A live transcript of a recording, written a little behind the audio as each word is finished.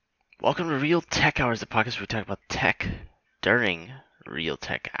Welcome to Real Tech Hours, the podcast where we talk about tech during real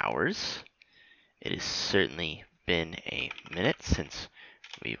tech hours. It has certainly been a minute since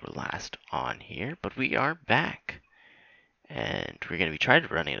we were last on here, but we are back. And we're going to be trying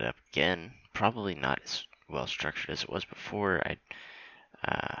to run it up again. Probably not as well structured as it was before.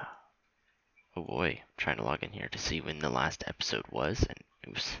 Oh boy, I'm trying to log in here to see when the last episode was, and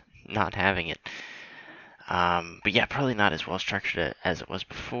it was not having it. But yeah, probably not as well structured as it was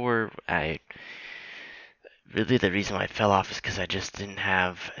before. Really, the reason why it fell off is because I just didn't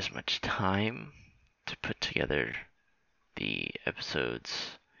have as much time to put together the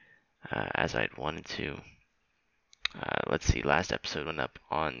episodes as I'd wanted to. Let's see, last episode went up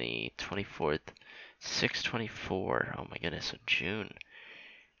on the 24th, 6/24. Oh my goodness, so June.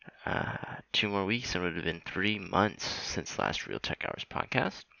 2 more weeks and it would have been 3 months since last Real Tech Hours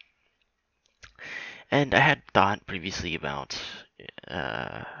podcast. And I had thought previously about,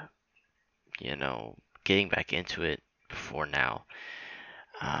 uh, getting back into it before now.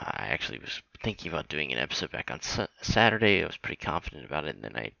 I actually was thinking about doing an episode back on Saturday. I was pretty confident about it, and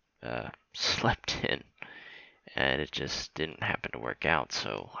then I slept in, and it just didn't happen to work out.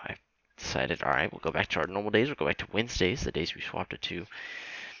 So I decided, all right, we'll go back to our normal days. We'll go back to Wednesdays, the days we swapped it to,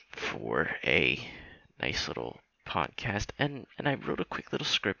 for a nice little podcast. And I wrote a quick little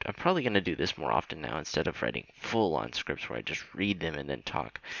script. I'm probably going to do this more often now instead of writing full-on scripts where I just read them and then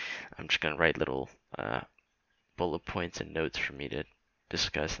talk. I'm just going to write little bullet points and notes for me to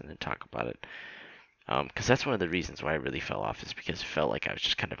discuss and then talk about it. Because that's one of the reasons why I really fell off, is because it felt like I was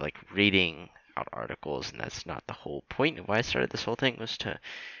just kind of like reading out articles, and that's not the whole point of why I started this whole thing, was to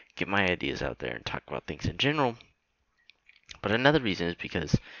get my ideas out there and talk about things in general. But another reason is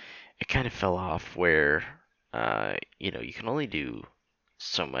because it kind of fell off where, you can only do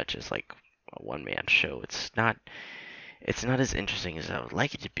so much as like a one-man show. It's not as interesting as I would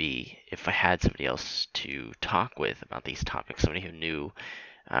like it to be if I had somebody else to talk with about these topics, somebody who knew,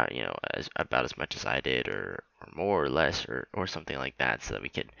 about as much as I did, or more or less, or something like that, so that we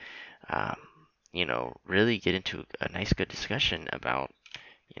could, um, really get into a nice, good discussion about,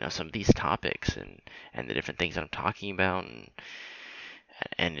 some of these topics and the different things that I'm talking about,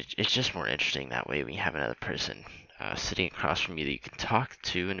 and it's just more interesting that way when you have another person sitting across from you that you can talk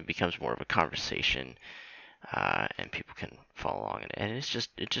to, and it becomes more of a conversation, and people can follow along, and it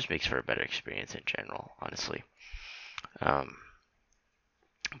just makes for a better experience in general, honestly. Um,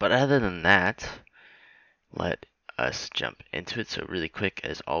 but other than that, let us jump into it. So really quick,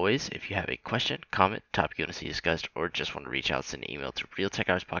 as always, if you have a question, comment, topic you want to see discussed, or just want to reach out, send an email to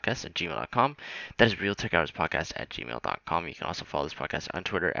realtechhourspodcast@gmail.com. That is realtechhourspodcast@gmail.com. You can also follow this podcast on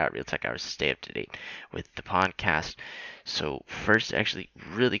Twitter at realtechhours to stay up to date with the podcast. So first, actually,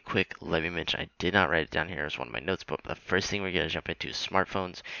 really quick, let me mention, I did not write it down here as one of my notes, but the first thing we're going to jump into is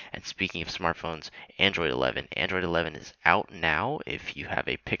smartphones. And speaking of smartphones, Android 11. Android 11 is out now if you have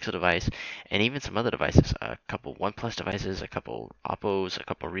a Pixel device, and even some other devices. A couple OnePlus devices, a couple Oppos, a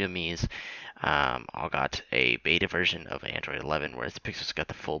couple Realme's, all got a beta version of Android 11, whereas the Pixels got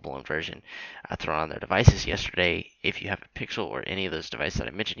the full-blown version thrown on their devices yesterday. If you have a Pixel or any of those devices that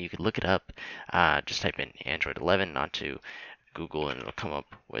I mentioned, you could look it up. Just type in Android 11 onto Google, and it'll come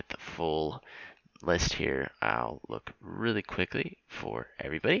up with the full list here. I'll look really quickly for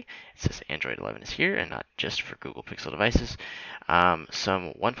everybody. It says Android 11 is here, and not just for Google Pixel devices.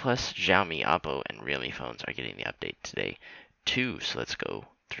 Some OnePlus, Xiaomi, Oppo, and Realme phones are getting the update today too. So let's go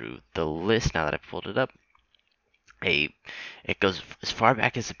through the list now that I've pulled it up. It goes as far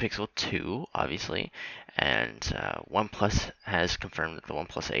back as the Pixel 2, obviously, and OnePlus has confirmed that the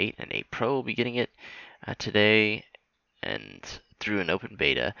OnePlus 8 and 8 Pro will be getting it today, and through an open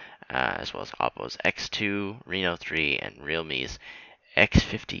beta, as well as Oppo's X2, Reno 3, and Realme's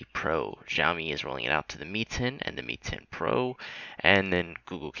X50 Pro. Xiaomi is rolling it out to the Mi 10 and the Mi 10 Pro, and then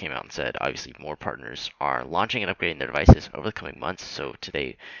Google came out and said, obviously, more partners are launching and upgrading their devices over the coming months, so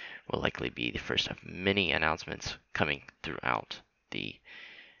today will likely be the first of many announcements coming throughout the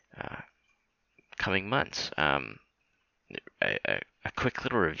coming months. A quick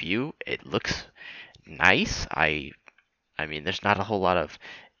little review. It looks nice. I mean, there's not a whole lot of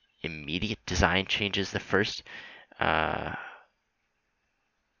immediate design changes. The first, oh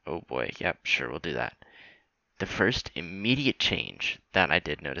boy, yep, sure, we'll do that. The first immediate change that I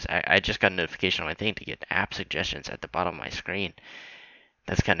did notice, I just got a notification on my thing to get app suggestions at the bottom of my screen.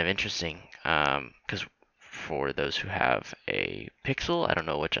 That's kind of interesting, because for those who have a Pixel. I don't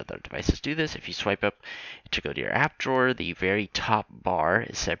know which other devices do this. If you swipe up to go to your app drawer, the very top bar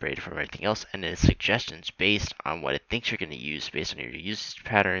is separated from everything else, and it's suggestions based on what it thinks you're going to use, based on your usage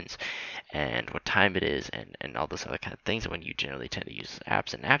patterns and what time it is, and all those other kind of things. And when you generally tend to use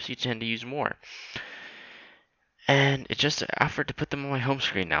apps and apps, you tend to use more. And it just offered to put them on my home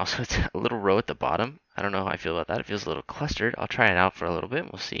screen now, so it's a little row at the bottom. I don't know how I feel about that. It feels a little clustered. I'll try it out for a little bit,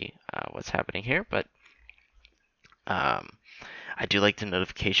 and we'll see what's happening here. But um, I do like the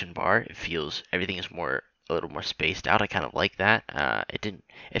notification bar. It feels everything is a little more spaced out. I kind of like that.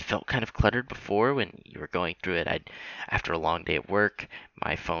 It felt kind of cluttered before when you were going through it. After a long day at work,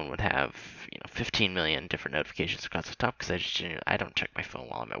 my phone would have 15 million different notifications across the top because I don't check my phone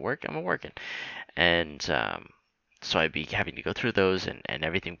while I'm at work. I'm working, and so I'd be having to go through those, and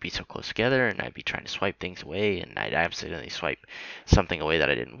everything would be so close together, and I'd be trying to swipe things away, and I'd accidentally swipe something away that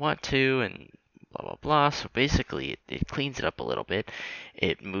I didn't want to, and blah blah blah. So basically, it cleans it up a little bit.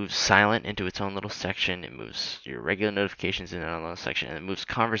 It moves silent into its own little section. It moves your regular notifications into another section, and it moves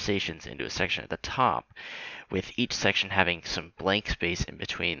conversations into a section at the top, with each section having some blank space in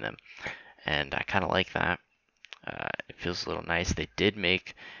between them. And I kind of like that. It feels a little nice. They did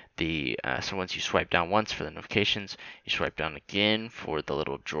make so once you swipe down once for the notifications, you swipe down again for the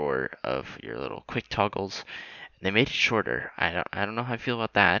little drawer of your little quick toggles. They made it shorter. I don't know how I feel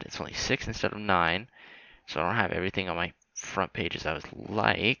about that. It's only 6 instead of 9, so I don't have everything on my front page as I would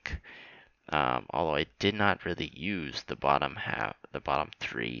like. Although I did not really use the bottom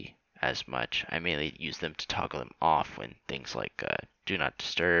 3 as much. I mainly use them to toggle them off when things like Do Not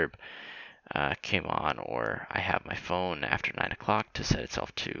Disturb came on, or I have my phone after 9 o'clock to set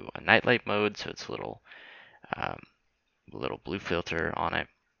itself to a nightlight mode, so it's a little blue filter on it.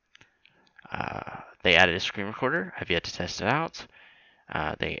 They added a screen recorder. I've yet to test it out.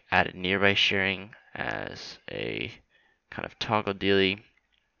 They added nearby sharing as a kind of toggle dealy.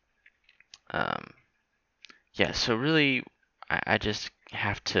 Yeah, so really, I just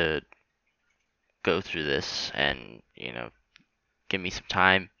have to go through this and, give me some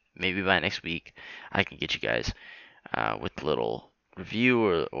time. Maybe by next week, I can get you guys with a little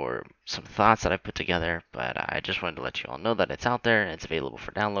review or some thoughts that I put together. But I just wanted to let you all know that it's out there and it's available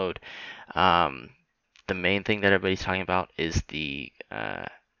for download. The main thing that everybody's talking about is the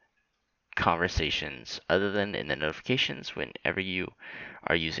conversations other than in the notifications. Whenever you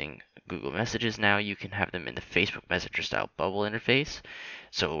are using Google Messages now, you can have them in the Facebook Messenger style bubble interface,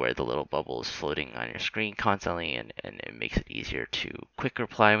 so where the little bubble is floating on your screen constantly, and it makes it easier to quick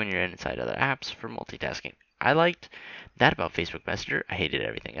reply when you're inside other apps for multitasking. I liked that about Facebook Messenger. I hated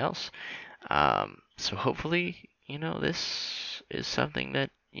everything else. So hopefully, this is something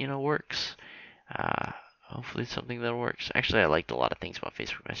that works. Hopefully it's something that works. Actually, I liked a lot of things about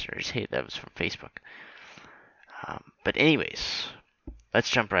Facebook Messenger. I just hated that it was from Facebook. But anyways, let's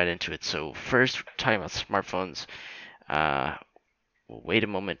jump right into it. So first, talking about smartphones. We'll wait a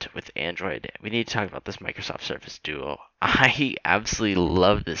moment with Android. We need to talk about this Microsoft Surface Duo. I absolutely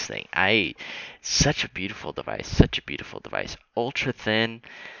love this thing. Such a beautiful device. Such a beautiful device. Ultra thin.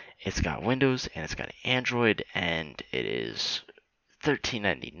 It's got Windows and it's got Android, and it is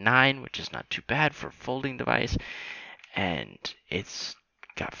 $13.99, which is not too bad for a folding device, and it's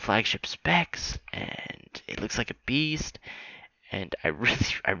got flagship specs, and it looks like a beast, and I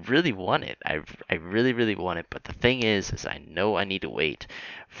really want it. I really want it, but the thing is I know I need to wait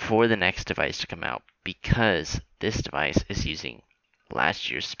for the next device to come out because this device is using last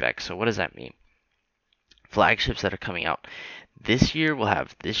year's specs. So what does that mean? Flagships that are coming out this year will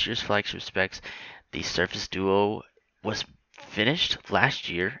have this year's flagship specs. The Surface Duo was finished last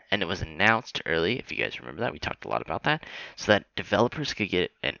year, and it was announced early. If you guys remember that, we talked a lot about that, so that developers could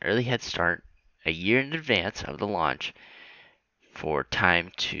get an early head start a year in advance of the launch for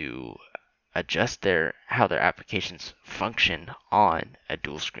time to adjust how their applications function on a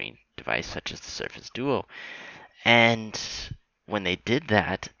dual screen device such as the Surface Duo. And when they did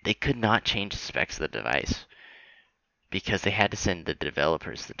that, they could not change the specs of the device because they had to send the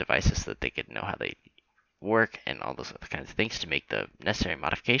developers the devices so that they could know how they work and all those other kinds of things to make the necessary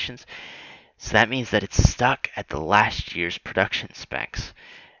modifications. So that means that it's stuck at the last year's production specs.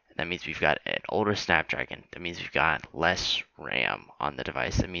 That means we've got an older Snapdragon. That means we've got less RAM on the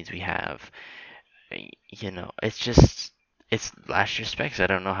device. That means we have, it's last year's specs. I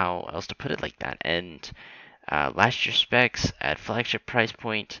don't know how else to put it like that. And last year's specs at flagship price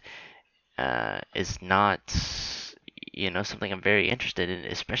point is not, something I'm very interested in,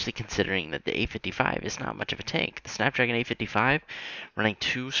 especially considering that the 855 is not much of a tank. The Snapdragon 855 running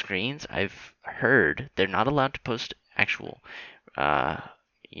 2 screens, I've heard they're not allowed to post actual,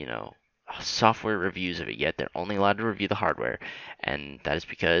 software reviews of it yet. They're only allowed to review the hardware, and that is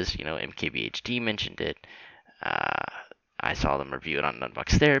because MKBHD mentioned it. Uh, I saw them review it on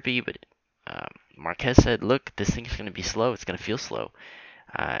Unbox Therapy, but Marquez said, "Look, this thing's going to be slow. It's going to feel slow.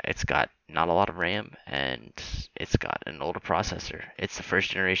 It's got not a lot of RAM, and it's got an older processor. It's the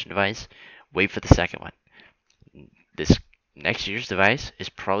first generation device. Wait for the second one. This next year's device is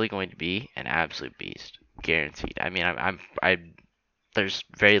probably going to be an absolute beast, guaranteed. I mean, I there's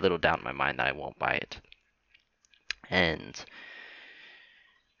very little doubt in my mind that I won't buy it. And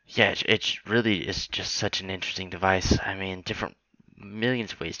yeah, it really is just such an interesting device. I mean, different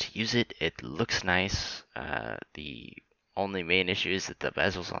millions of ways to use it. It looks nice. The only main issue is that the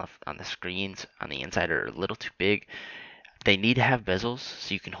bezels on the screens on the inside are a little too big. They need to have bezels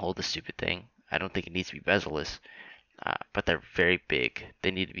so you can hold the stupid thing. I don't think it needs to be bezel-less, but they're very big.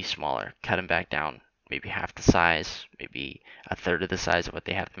 They need to be smaller. Cut them back down, maybe half the size, maybe a third of the size of what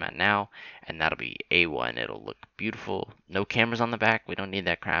they have them at now, and that'll be A1. It'll look beautiful. No cameras on the back. We don't need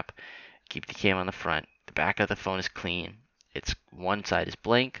that crap. Keep the cam on the front. The back of the phone is clean. It's one side is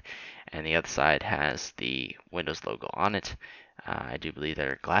blank, and the other side has the Windows logo on it. I do believe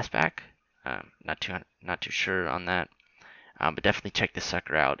they're glass back. Not too sure on that. But definitely check this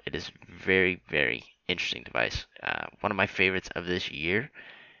sucker out. It is very, very interesting device. One of my favorites of this year.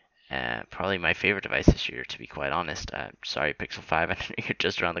 Probably my favorite device this year, to be quite honest. Sorry, Pixel 5, I know you're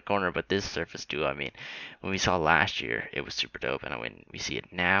just around the corner, but this Surface Duo, I mean, when we saw last year, it was super dope, and when we see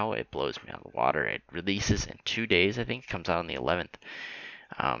it now, it blows me out of the water. It releases in 2 days, I think. It comes out on the 11th.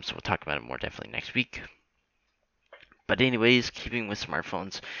 So we'll talk about it more definitely next week. But anyways, keeping with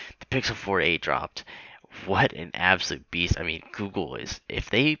smartphones, the Pixel 4a dropped. What an absolute beast. I mean, Google is, if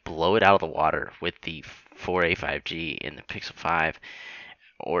they blow it out of the water with the 4a 5G in the Pixel 5,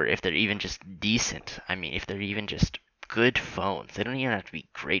 or if they're even just decent, I mean, if they're even just good phones, they don't even have to be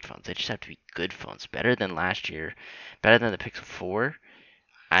great phones, they just have to be good phones, better than last year, better than the Pixel 4,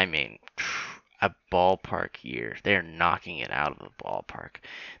 I mean, a ballpark year. They're knocking it out of the ballpark.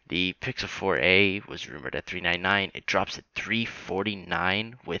 The Pixel 4a was rumored at $399. It drops at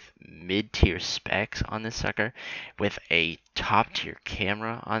 $349 with mid-tier specs on this sucker, with a top-tier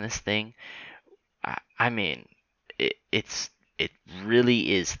camera on this thing. I mean, it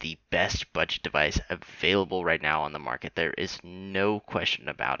really is the best budget device available right now on the market. There is no question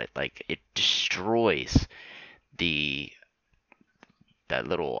about it. Like, it destroys the that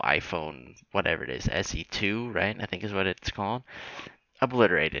little iPhone, whatever it is, SE2, right? I think is what it's called.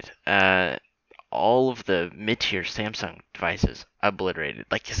 Obliterated. All of the mid-tier Samsung devices obliterated.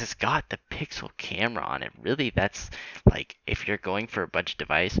 Like, 'cause it's got the Pixel camera on it. Really, that's like, if you're going for a budget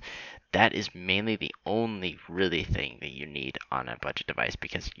device, that is mainly the only really thing that you need on a budget device,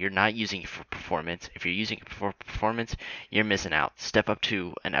 because you're not using it for performance. If you're using it for performance, you're missing out. Step up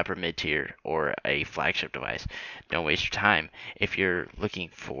to an upper mid tier or a flagship device. Don't waste your time. If you're looking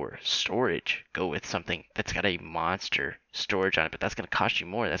for storage, go with something that's got a monster storage on it, but that's going to cost you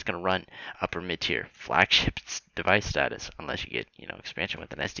more. That's going to run upper mid tier flagship device status, unless you get expansion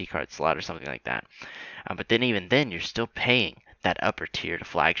with an SD card slot or something like that. But then even then, you're still paying that upper tier to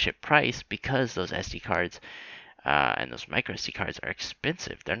flagship price, because those SD cards and those micro SD cards are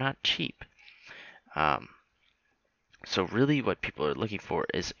expensive. They're not cheap. So really what people are looking for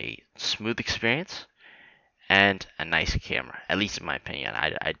is a smooth experience and a nice camera, at least in my opinion.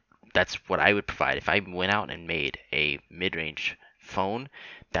 That's what I would provide. If I went out and made a mid-range phone,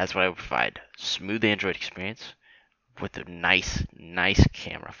 that's what I would provide. Smooth Android experience with a nice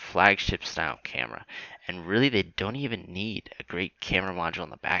camera, flagship style camera. And really, they don't even need a great camera module in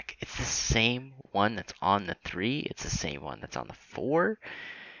the back. It's the same one that's on the 3. It's the same one that's on the 4.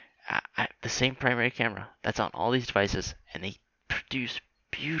 The same primary camera that's on all these devices, and they produce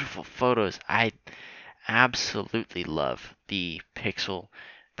beautiful photos. I absolutely love the Pixel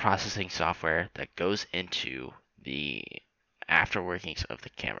processing software that goes into the after workings of the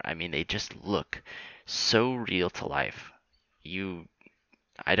camera. I mean, they just look so real to life.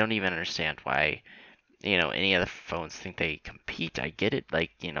 I don't even understand why, any other phones think they compete. I get it,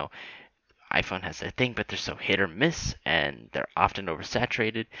 like, iPhone has their thing, but they're so hit or miss, and they're often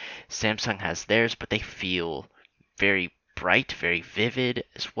oversaturated. Samsung has theirs, but they feel very bright, very vivid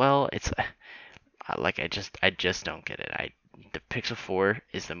as well. It's like, I just don't get it. The Pixel 4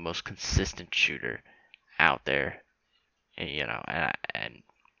 is the most consistent shooter out there, and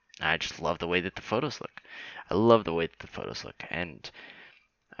I just love the way that the photos look. I love the way that the photos look, and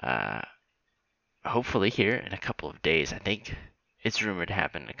uh, hopefully here in a couple of days, I think it's rumored to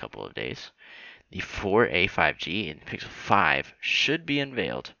happen in a couple of days, the 4a 5G and the Pixel 5 should be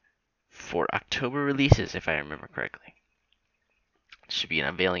unveiled for October releases, if I remember correctly. Should be an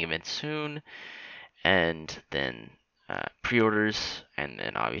unveiling event soon, and then pre-orders, and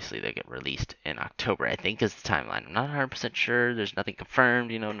then obviously they get released in October, I think is the timeline. I'm not 100% sure. There's nothing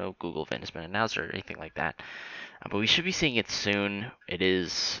confirmed. No Google event has been announced or anything like that. But we should be seeing it soon. It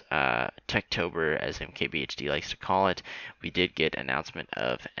is Techtober, as MKBHD likes to call it. We did get announcement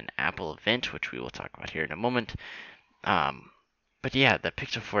of an Apple event, which we will talk about here in a moment. But yeah, the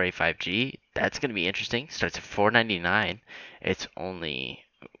Pixel 4a 5G, that's going to be interesting. Starts at $499. It's only,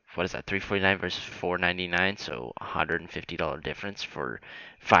 what is that, $349 versus $499, so $150 difference for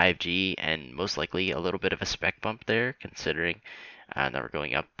 5G, and most likely a little bit of a spec bump there, considering that we're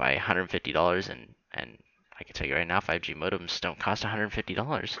going up by $150, and I can tell you right now, 5G modems don't cost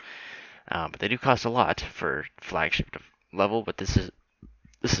 $150, but they do cost a lot for flagship level. But this is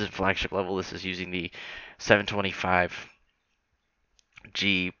flagship level. This is using the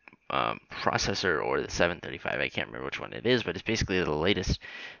 725G processor or the 735. I can't remember which one it is, but it's basically the latest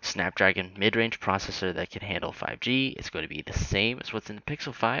Snapdragon mid-range processor that can handle 5G. It's going to be the same as what's in the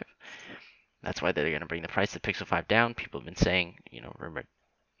Pixel 5. That's why they're going to bring the price of the Pixel 5 down. People have been saying, remember,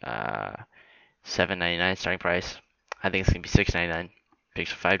 $799 starting price. I think it's gonna be $699.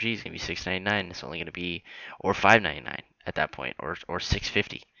 Pixel 5G is gonna be $699. It's only gonna be, or $599 at that point, or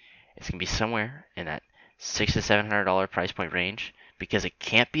 $650. It's gonna be somewhere in that $600 to $700 price point range, because it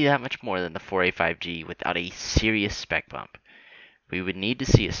can't be that much more than the 4A 5G without a serious spec bump. We would need to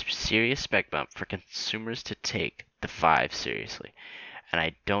see a serious spec bump for consumers to take the 5 seriously. And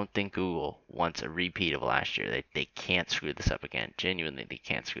I don't think Google wants a repeat of last year. They can't screw this up again. Genuinely, they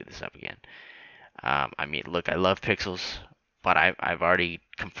can't screw this up again. I mean, look, I love Pixels, but I've already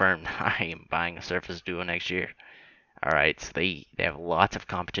confirmed I am buying a Surface Duo next year. All right, so they have lots of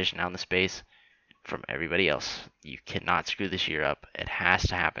competition out in the space from everybody else. You cannot screw this year up. It has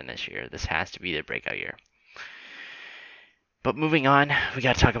to happen this year. This has to be their breakout year. But moving on, we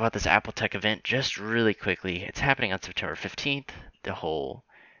got to talk about this Apple Tech event just really quickly. It's happening on September 15th. The whole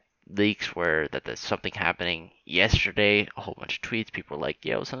leaks were that there's something happening yesterday. A whole bunch of tweets. People were like,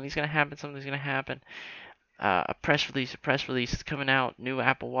 yo, something's going to happen. Something's going to happen. A press release is coming out. New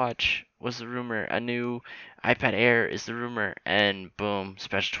Apple Watch was the rumor. A new iPad Air is the rumor. And boom,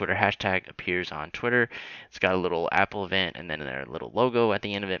 special Twitter hashtag appears on Twitter. It's got a little Apple event and then their little logo at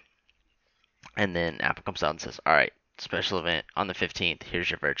the end of it. And then Apple comes out and says, all right, special event on the 15th.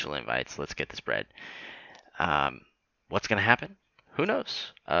 Here's your virtual invites. Let's get this bread. What's going to happen? Who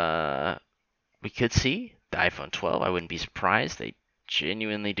knows? We could see the iPhone 12. I wouldn't be surprised. They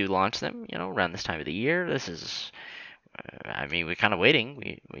genuinely do launch them, around this time of the year. This is, I mean, we're kind of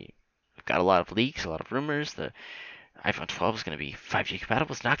waiting. We've got a lot of leaks, a lot of rumors. The iPhone 12 is going to be 5G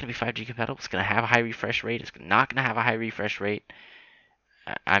compatible. It's not going to be 5G compatible. It's going to have a high refresh rate. It's not going to have a high refresh rate.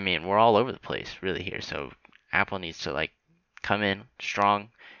 I mean, we're all over the place, really, here. So Apple needs to, come in strong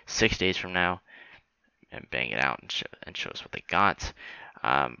 6 days from now and bang it out and show us what they got.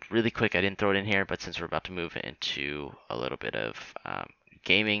 Really quick, I didn't throw it in here, but since we're about to move into a little bit of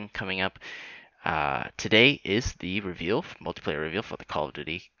gaming coming up, today is the multiplayer reveal for the Call of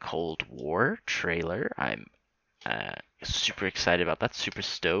Duty Cold War trailer. I'm super excited about that, super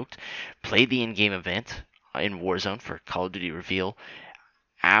stoked. Played the in-game event in Warzone for Call of Duty reveal.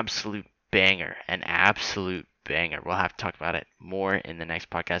 Absolute banger, an absolute banger. We'll have to talk about it more in the next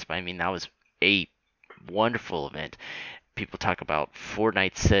podcast, but I mean, that was a wonderful event. People talk about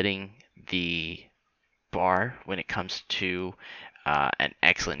Fortnite setting the bar when it comes to an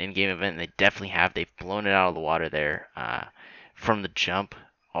excellent in-game event, and they definitely have. They've blown it out of the water there from the jump.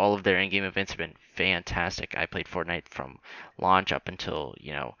 All of their in-game events have been fantastic. I played Fortnite from launch up until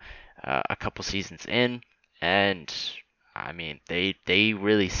a couple seasons in, and I mean they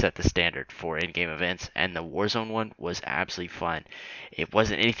really set the standard for in-game events. And the Warzone one was absolutely fun. It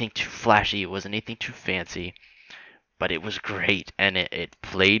wasn't anything too flashy. It wasn't anything too fancy. But it was great, and it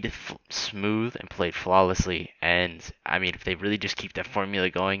played smooth and played flawlessly. And I mean, if they really just keep that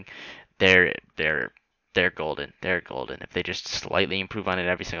formula going, they're golden. They're golden. If they just slightly improve on it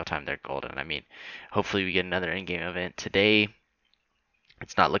every single time, they're golden. I mean, hopefully we get another in-game event today.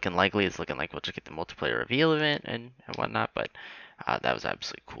 It's not looking likely. It's looking like we'll just get the multiplayer reveal event and whatnot. But that was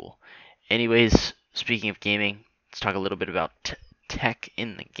absolutely cool. Anyways, speaking of gaming, let's talk a little bit about tech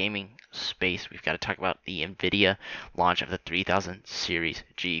in the gaming space. We've got to talk about the NVIDIA launch of the 3000 series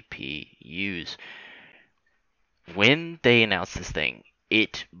GPUs. When they announced this thing,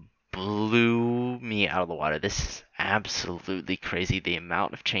 it blew me out of the water. This is absolutely crazy, the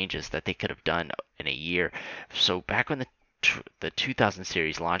amount of changes that they could have done in a year. So back when the 2000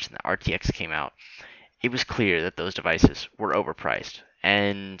 series launched and the RTX came out, it was clear that those devices were overpriced.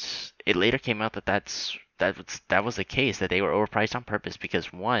 And it later came out that that's that was the case, that they were overpriced on purpose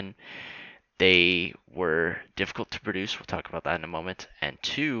because one, they were difficult to produce. We'll talk about that in a moment. And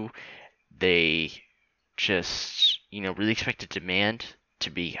two, they just, really expected demand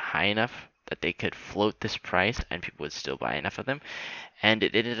to be high enough that they could float this price and people would still buy enough of them. And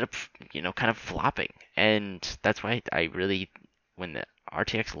it ended up, kind of flopping. And that's why I really, when the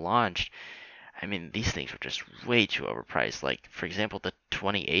RTX launched, I mean, these things were just way too overpriced. Like, for example, the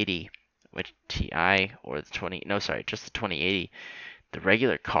 2080, which Ti, or the 20, no, sorry, just the 2080, the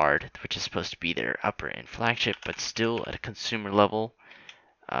regular card, which is supposed to be their upper end flagship, but still at a consumer level.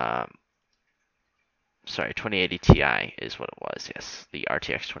 Um, sorry, 2080 Ti is what it was. Yes, the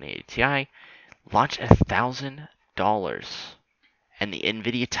RTX 2080 Ti launched at $1,000, and the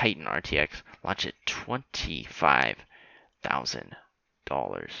NVIDIA Titan RTX launched at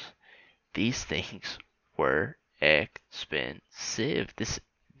 $25,000. These things were expensive. These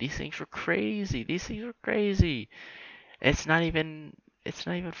things were crazy. These things were crazy. It's not even it's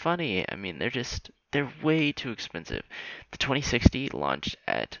not even funny. I mean, they're way too expensive. The 2060 launched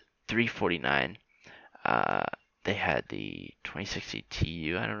at 349. Uh, they had the 2060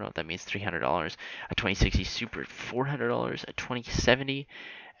 TU. I don't know what that means. $300. A 2060 Super $400. A 2070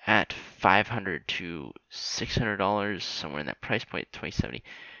 at $500 to $600, somewhere in that price point. 2070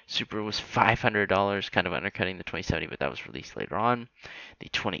 Super was $500, kind of undercutting the 2070, but that was released later on. The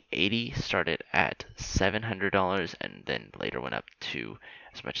 2080 started at $700 and then later went up to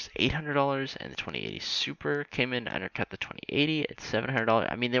as much as $800, and the 2080 Super came in, undercut the 2080 at $700.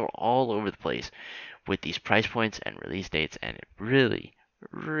 I mean, they were all over the place with these price points and release dates, and it really,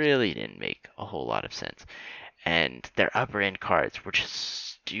 really didn't make a whole lot of sense. And their upper end cards were just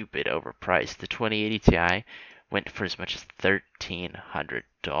stupid overpriced. The 2080 Ti went for as much as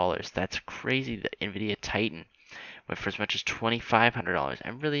 $1,300. That's crazy. The NVIDIA Titan went for as much as $2,500.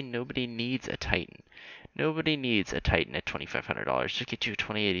 And really, nobody needs a Titan. Nobody needs a Titan at $2,500. Just get you a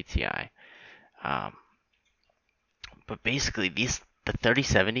 2080 Ti. Um, but basically, the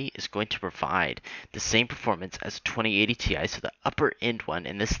 3070 is going to provide the same performance as a 2080 Ti, so the upper end one,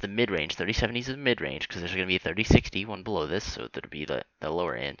 and this is the mid-range. 3070 is the mid-range because there's going to be a 3060 one below this, so that'll be the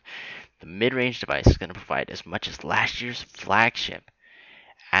lower end. The mid-range device is going to provide as much as last year's flagship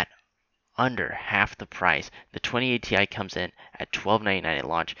at under half the price. The 2080 Ti comes in at $1,299 at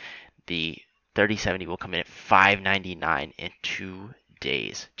launch. The 3070 will come in at $599 in 2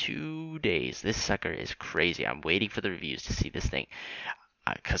 days. 2 days. This sucker is crazy. I'm waiting for the reviews to see this thing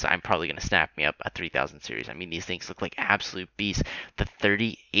because I'm probably going to snap me up a 3000 series. I mean, these things look like absolute beasts. The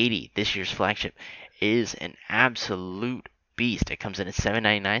 3080, this year's flagship, is an absolute beast. It comes in at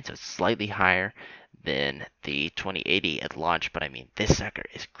 $799, so it's slightly higher than the 2080 at launch. But I mean, this sucker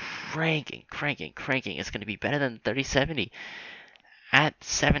is cranking, cranking, cranking. It's going to be better than the 3070 at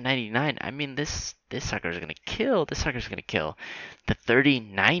 $799. I mean, this sucker is going to kill. This sucker is going to kill. The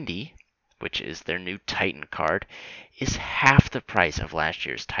 3090, which is their new Titan card, is half the price of last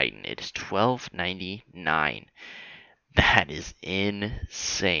year's Titan. It is $1,299. That is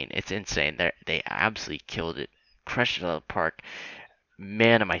insane. It's insane. They absolutely killed it, crushed it out of the park.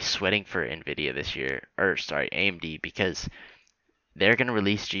 Man, am I sweating for Nvidia this year, or sorry, AMD, because they're going to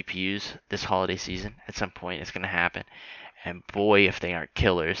release GPUs this holiday season. At some point, it's going to happen. And boy, if they aren't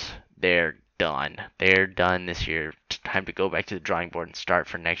killers, they're done. They're done this year. Time to go back to the drawing board and start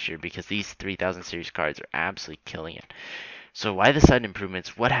for next year because these 3000 series cards are absolutely killing it. So why the sudden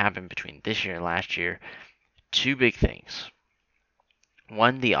improvements? What happened between this year and last year? Two big things.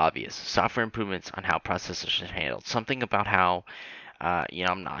 One, the obvious, software improvements on how processors are handled. Something about how,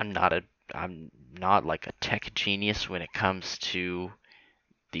 I'm not like a tech genius when it comes to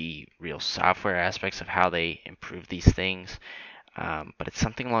the real software aspects of how they improve these things. But it's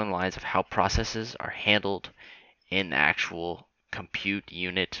something along the lines of how processes are handled in the actual compute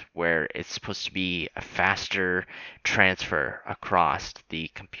unit, where it's supposed to be a faster transfer across the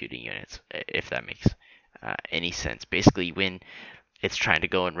computing units, if that makes any sense. Basically, when it's trying to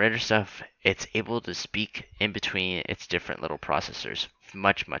go and render stuff, it's able to speak in between its different little processors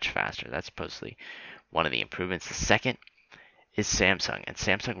much, much faster. That's supposedly one of the improvements. The second is Samsung, and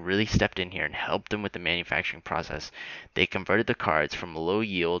Samsung really stepped in here and helped them with the manufacturing process. They converted the cards from a low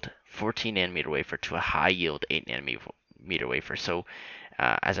yield 14 nanometer wafer to a high yield 8 nanometer wafer. So,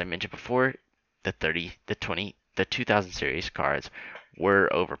 as I mentioned before, the 30, the 20, the 2000 series cards were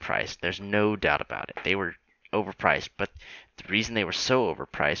overpriced. There's no doubt about it. They were overpriced, but the reason they were so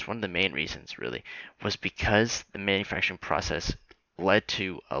overpriced, one of the main reasons really, was because the manufacturing process led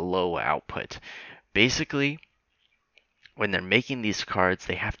to a low output. Basically, when they're making these cards,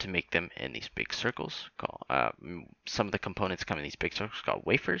 they have to make them in these big circles. Some of the components come in these big circles called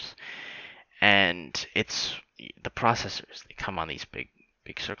wafers, and it's the processors. They come on these big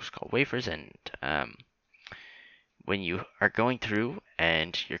circles called wafers, and when you are going through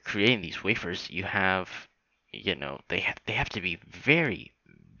and you're creating these wafers, you have, they have to be very,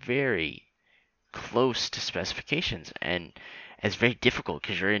 very close to specifications, and it's very difficult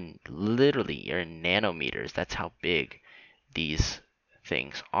because you're in nanometers. That's how big these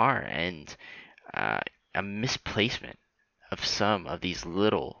things are, and uh, a misplacement of some of these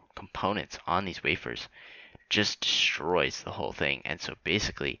little components on these wafers just destroys the whole thing. And so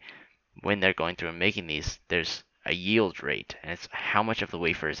basically, when they're going through and making these, there's a yield rate, and it's how much of the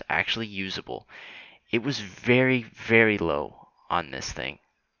wafer is actually usable. It was very, very low on this thing,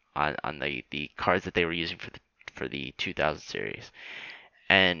 on the cards that they were using for the 2000 series.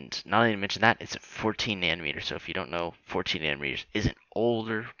 And not only to mention that, it's a 14 nanometer. So if you don't know, 14 nanometers is an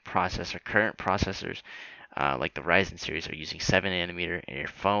older processor. Current processors, like the Ryzen series, are using 7 nanometer, and your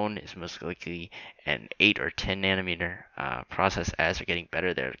phone is most likely an 8 or 10 nanometer process. As they're getting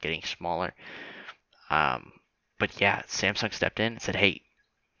better, they're getting smaller. Um, but yeah, Samsung stepped in and said, "Hey,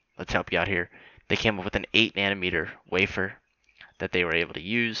 let's help you out here." They came up with an 8 nanometer wafer that they were able to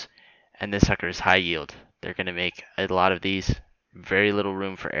use, and this sucker is high yield. They're going to make a lot of these, very little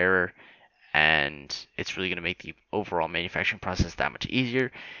room for error, and it's really going to make the overall manufacturing process that much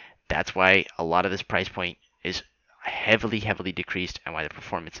easier. That's why a lot of this price point is heavily, heavily decreased, and why the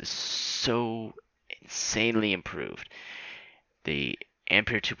performance is so insanely improved. The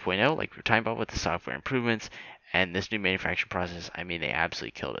Ampere 2.0, like we were talking about with the software improvements, and this new manufacturing process, I mean, they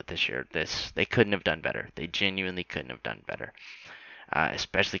absolutely killed it this year. They couldn't have done better. They genuinely couldn't have done better,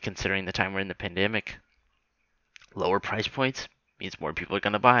 especially considering the time we're in the pandemic. Lower price points means more people are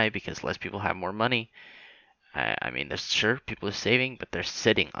going to buy because less people have more money. I mean, there's sure people are saving, but they're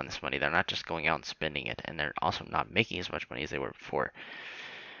sitting on this money. They're not just going out and spending it, and they're also not making as much money as they were before.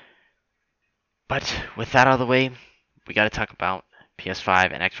 But with that out of the way, we got to talk about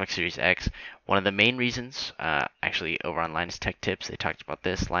PS5 and Xbox Series X. One of the main reasons, actually, over on Linus Tech Tips, they talked about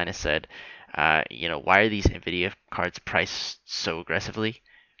this. Linus said, why are these NVIDIA cards priced so aggressively?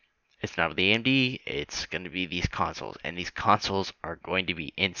 It's not with the AMD, it's going to be these consoles, and these consoles are going to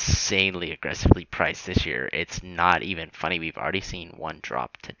be insanely aggressively priced this year. It's not even funny. We've already seen one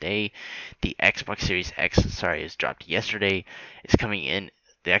drop today. The Xbox Series X, is dropped yesterday. It's coming in.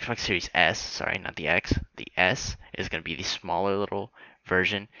 The Xbox Series S, not the X, the S is going to be the smaller little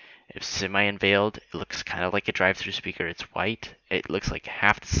version. It's semi-unveiled. It looks kind of like a drive-through speaker. It's white. It looks like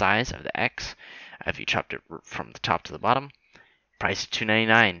half the size of the X if you chopped it from the top to the bottom. Price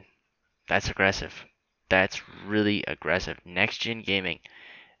 $299. That's aggressive. That's really aggressive. Next gen gaming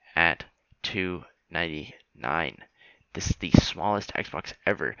at $299. This is the smallest Xbox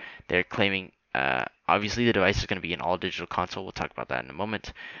ever. They're claiming, obviously the device is going to be an all digital console. We'll talk about that in a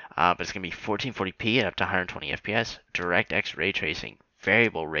moment. But it's going to be 1440p at up to 120 FPS. DirectX ray tracing,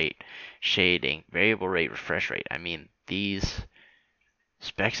 variable rate shading, variable rate refresh rate. I mean, these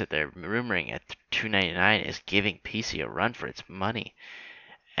specs that they're rumoring at $299 is giving PC a run for its money.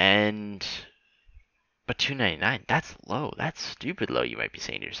 But $299, that's low. That's stupid low, you might be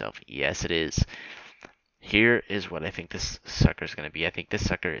saying to yourself. Yes, it is. Here is what I think this sucker is going to be. I think this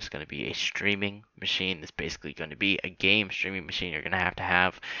sucker is going to be a streaming machine. It's basically going to be a game streaming machine. You're going to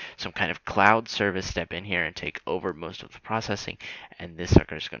have some kind of cloud service step in here and take over most of the processing. And this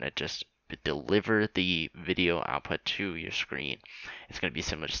sucker is going to just deliver the video output to your screen. It's going to be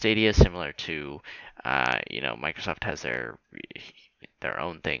similar to Stadia, similar to, Microsoft has their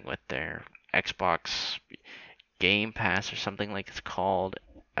own thing with their Xbox Game Pass or something like it's called.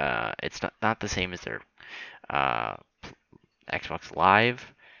 It's not the same as their uh, Xbox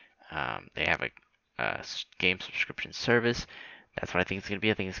Live. They have a game subscription service. That's what I think it's going to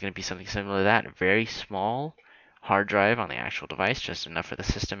be. I think it's going to be something similar to that. A very small hard drive on the actual device, just enough for the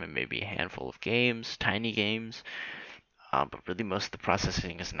system, and maybe a handful of games, tiny games. But really, most of the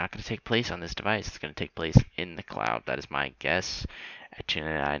processing is not going to take place on this device. It's going to take place in the cloud. That is my guess at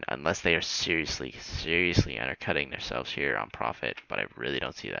 $299, unless they are seriously, seriously undercutting themselves here on profit. But I really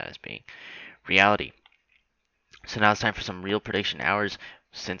don't see that as being reality. So now it's time for some real prediction hours.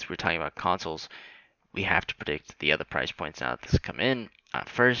 Since we're talking about consoles, we have to predict the other price points now that this come in.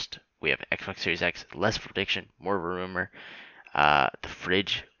 First, we have Xbox Series X, less prediction, more of a rumor. The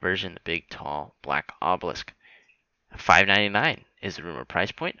fridge version, the big, tall, black obelisk. $5.99 is the rumored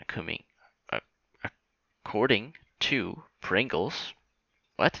price point, according to Pringles.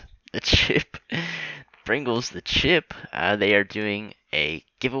 What? The chip? Pringles, the chip. They are doing a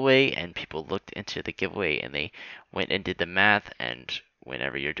giveaway, and people looked into the giveaway, and they went and did the math. And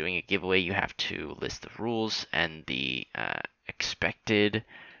whenever you're doing a giveaway, you have to list the rules and the expected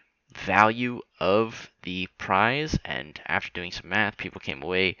value of the prize, and after doing some math, people came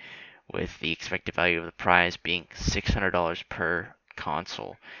away with the expected value of the prize being $600 per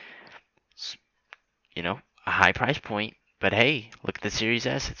console. You know, a high price point, but hey, look at the Series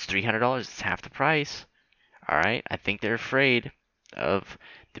S. It's $300. It's half the price. All right, I think they're afraid of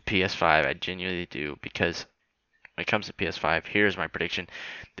the PS5. I genuinely do, because when it comes to PS5, here's my prediction: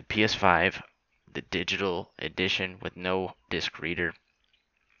 the PS5, the digital edition with no disc reader,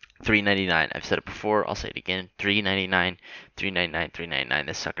 $399. I've said it before, I'll say it again. $399, $399, $399.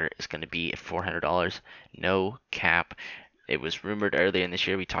 This sucker is going to be at $400. No cap. It was rumored earlier in this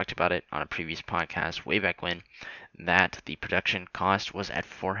year, we talked about it on a previous podcast way back when, that the production cost was at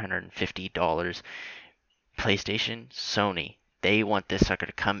 $450. PlayStation, Sony, they want this sucker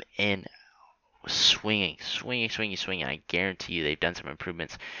to come in swinging, swinging, swinging, swinging. I guarantee you they've done some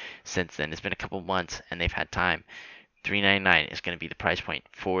improvements since then. It's been a couple months and they've had time. $399 is going to be the price point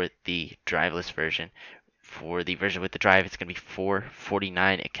for the driveless version. For the version with the drive, it's going to be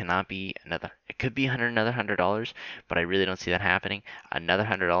 $449. It cannot be another. It could be another $100, but I really don't see that happening. Another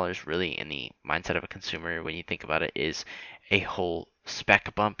 $100, really, in the mindset of a consumer, when you think about it, is a whole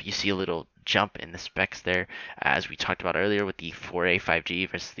spec bump. You see a little jump in the specs there, as we talked about earlier with the 4A 5G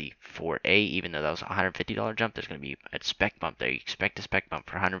versus the 4A. Even though that was a $150 jump, there's going to be a spec bump there. You expect a spec bump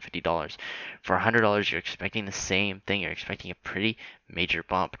for $150. For $100, you're expecting the same thing. You're expecting a pretty major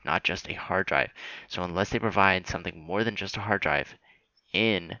bump, not just a hard drive. So unless they provide something more than just a hard drive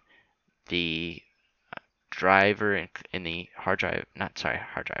in the driver, in the hard drive, not sorry,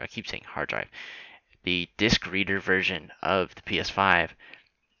 hard drive, I keep saying hard drive, the disc reader version of the PS5,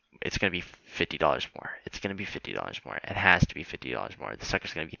 it's going to be $50 more. It's going to be $50 more. It has to be $50 more. The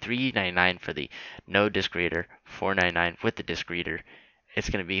sucker's going to be $399 for the no disc reader, $499 with the disc reader.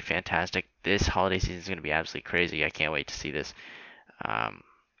 It's going to be fantastic. This holiday season is going to be absolutely crazy. I can't wait to see this.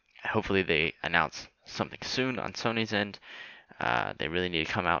 Hopefully they announce something soon on Sony's end. They really need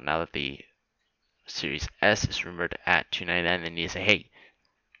to come out now that the Series S is rumored at $299. They need to say, hey,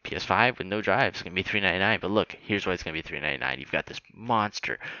 PS5 with no drive is going to be $399. But look, here's why it's going to be $399. You've got this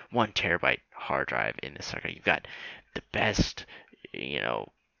monster 1 terabyte hard drive in this sucker. You've got the best,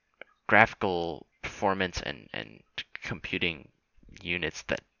 graphical performance and computing units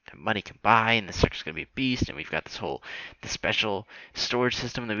that money can buy, and the sucker's going to be a beast. And we've got the special storage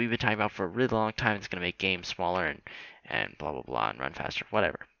system that we've been talking about for a really long time. It's going to make games smaller and blah blah blah and run faster,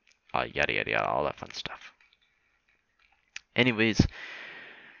 whatever, yada yada yada, all that fun stuff. Anyways,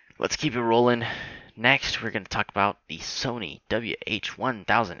 let's keep it rolling. Next, we're going to talk about the Sony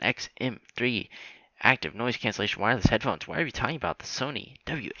WH-1000XM3 active noise cancellation wireless headphones. Why are we talking about the Sony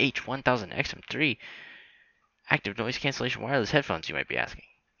WH-1000XM3 active noise cancellation wireless headphones, you might be asking?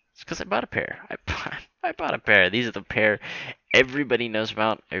 It's because I bought a pair. I bought a pair. These are the pair everybody knows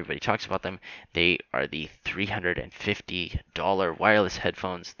about. Everybody talks about them. They are the $350 wireless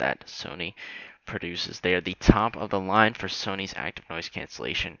headphones that Sony produces. They are the top of the line for Sony's active noise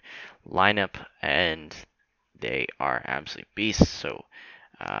cancellation lineup, and they are absolute beasts. So,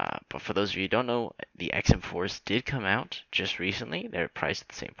 but for those of you who don't know, the XM4s did come out just recently. They're priced at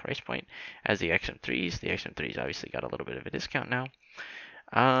the same price point as the XM3s. The XM3s obviously got a little bit of a discount now.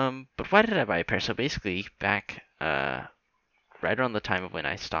 But why did I buy a pair? So basically, back right around the time of when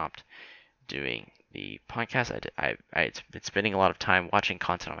I stopped doing the podcast, I'd been spending a lot of time watching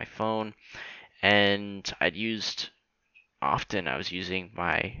content on my phone, and I was using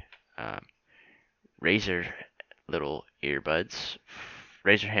my Razer little earbuds,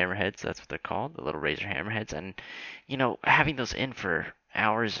 Razer Hammerheads, that's what they're called, the little Razer Hammerheads, and having those in for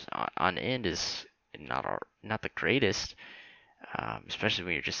hours on end is not the greatest. Especially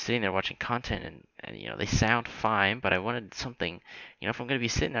when you're just sitting there watching content, and they sound fine, but I wanted something, if I'm gonna be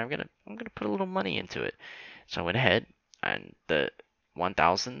sitting there, I'm gonna put a little money into it. So I went ahead, and the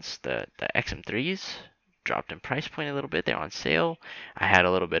 1000s, the XM3s dropped in price point a little bit. They're on sale. I had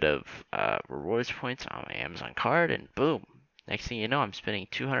a little bit of rewards points on my Amazon card, and boom, next thing you know, I'm spending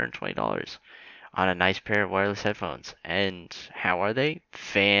 $220 on a nice pair of wireless headphones. And how are they?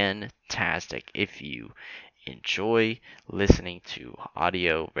 Fantastic. If you enjoy listening to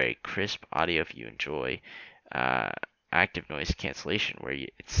audio, very crisp audio, if you enjoy active noise cancellation where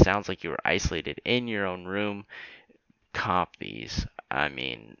it sounds like you were isolated in your own room, cop these. I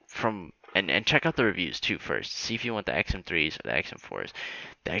mean, and check out the reviews too first. See if you want the XM3s or the XM4s.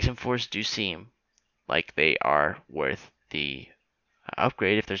 The XM4s do seem like they are worth the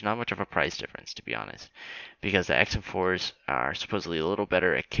upgrade if there's not much of a price difference, to be honest, because the XM4s are supposedly a little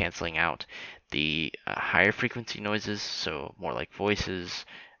better at canceling out the higher frequency noises, so more like voices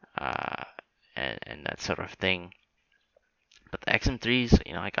and that sort of thing. But the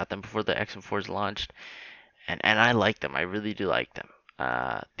XM3s, I got them before the XM4s launched, and I like them. I really do like them.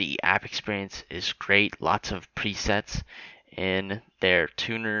 The app experience is great. Lots of presets in their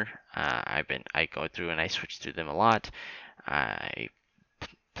tuner. I go through and I switch through them a lot. I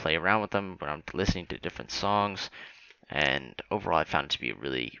play around with them when I'm listening to different songs. And overall, I found it to be a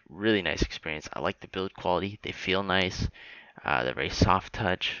really, really nice experience. I like the build quality. They feel nice. They're very soft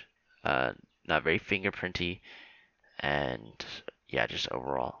touch, not very fingerprinty, and yeah, just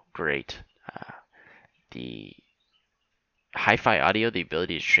overall great. The hi-fi audio, the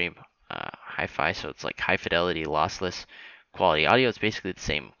ability to stream hi-fi, so it's like high fidelity, lossless quality audio. It's basically the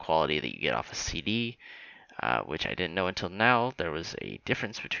same quality that you get off a CD, which I didn't know until now. There was a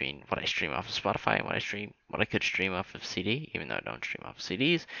difference between what I stream off of Spotify and what I could stream off of CD, even though I don't stream off of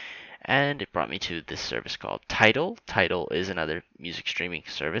CDs. And it brought me to this service called Tidal. Tidal is another music streaming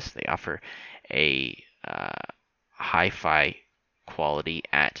service. They offer a hi-fi quality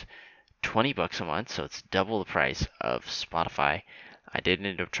at $20 a month, so it's double the price of Spotify. I did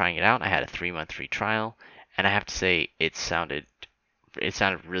end up trying it out. I had a 3-month free trial, and I have to say it sounded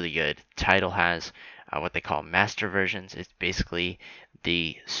really good. Tidal has what they call master versions. It's basically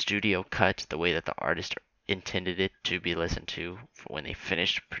the studio cut, the way that the artist intended it to be listened to for when they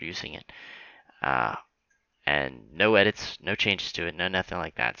finished producing it. Uh, and no edits, no changes to it, no nothing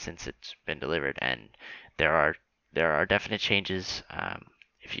like that since it's been delivered. And there are there are definite changes.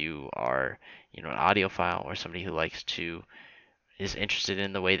 If you are an audiophile or somebody who is interested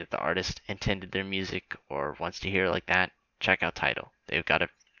in the way that the artist intended their music or wants to hear it like that, check out Tidal. They've got a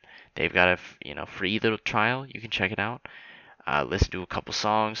free little trial. You can check it out. Listen to a couple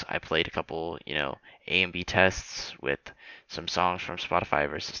songs. I played a couple A and B tests with some songs from Spotify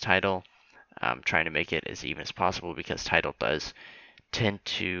versus Tidal. I'm trying to make it as even as possible because Tidal does tend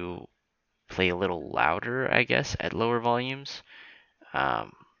to play a little louder, I guess, at lower volumes,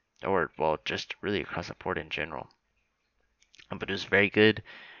 um, or well, just really across the board in general. But it was very good.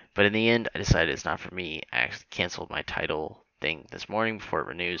 But in the end, I decided it's not for me. I actually canceled my Tidal thing this morning before it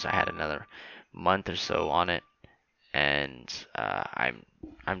renews. I had another month or so on it, and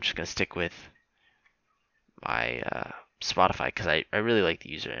I'm just gonna stick with my Spotify because I really like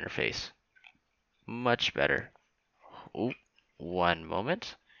the user interface. Much better. Oh, one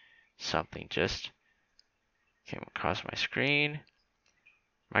moment. Something just came across my screen.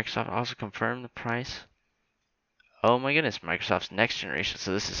 Microsoft also confirmed the price. Oh my goodness, Microsoft's next generation.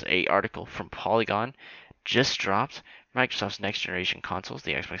 So this is a article from Polygon. Just dropped. Microsoft's next generation consoles,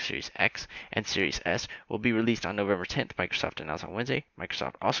 the Xbox Series X and Series S, will be released on November 10th. Microsoft announced on Wednesday.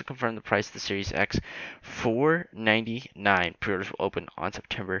 Microsoft also confirmed the price of the Series X, $499. Pre-orders will open on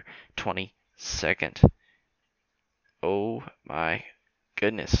September 22nd. Oh my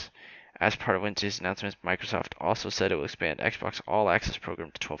goodness. As part of Wednesday's announcement, Microsoft also said it will expand Xbox All Access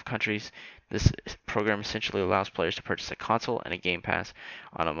program to 12 countries. This program essentially allows players to purchase a console and a Game Pass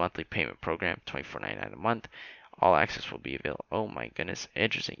on a monthly payment program, $24.99 a month. All Access will be available. Oh my goodness.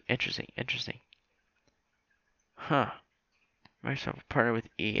 Interesting, interesting, interesting. Huh. Microsoft will partner with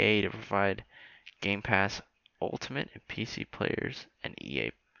EA to provide Game Pass Ultimate and PC players and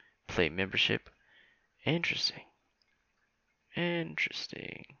EA Play membership. Interesting.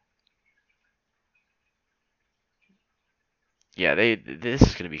 Interesting. Yeah, this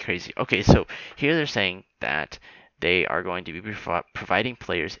is going to be crazy. Okay, so here they're saying that they are going to be providing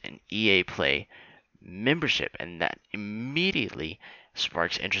players an EA Play membership, and that immediately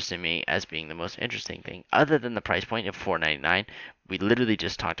sparks interest in me as being the most interesting thing, other than the price point of $499. We literally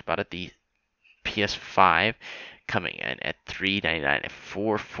just talked about it. The PS5 coming in at $399 and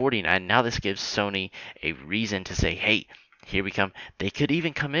 $449. Now this gives Sony a reason to say, hey, here we come. They could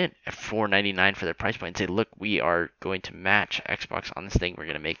even come in at $499 for their price point and say, look, we are going to match Xbox on this thing. We're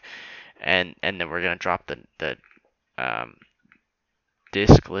going to make, and then we're going to drop the um,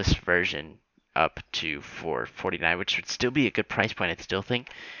 discless version up to $449, which would still be a good price point. I still think,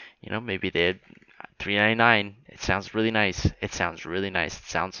 maybe they had $399. It sounds really nice. It sounds really nice. It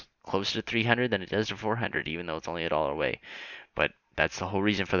sounds closer to 300 than it does to 400, even though it's only $1 away. But that's the whole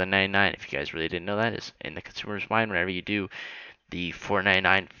reason for the 99. If you guys really didn't know that, is in the consumer's mind, whenever you do the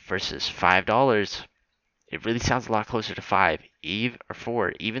 $4.99 versus $5, it really sounds a lot closer to 5 or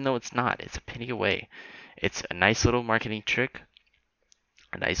 4, even though it's not. It's a penny away. It's a nice little marketing trick,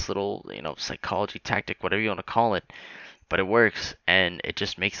 a nice little psychology tactic, whatever you want to call it, but it works, and it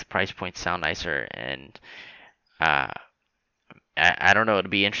just makes the price point sound nicer. And uh, I don't know.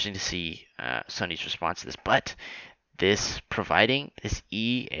 It'll be interesting to see Sony's response to this, but providing this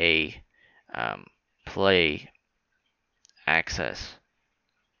EA Play access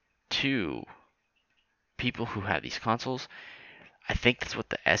to people who have these consoles I think that's what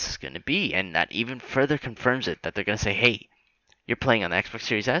the S is going to be, and that even further confirms it that they're going to say, hey, you're playing on the Xbox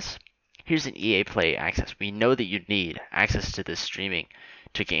Series S? Here's an EA Play access. We know that you need access to this streaming,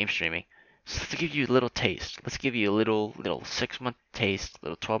 to game streaming. So let's give you a little taste. Let's give you a little 6 month taste,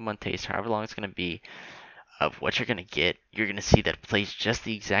 little 12-month taste, however long it's gonna be, of what you're gonna get. You're gonna see that it plays just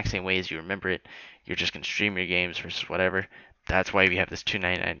the exact same way as you remember it. You're just gonna stream your games versus whatever. That's why we have this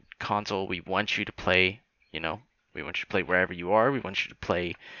 $2.99 console. We want you to play, you know, we want you to play wherever you are. We want you to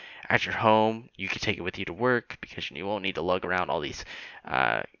play at your home. You can take it with you to work because you won't need to lug around all these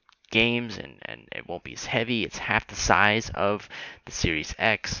uh, games, and it won't be as heavy. It's half the size of the Series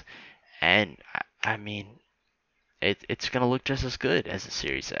X, and I mean, it's gonna look just as good as the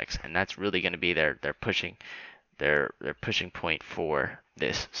Series X, and that's really gonna be their pushing point for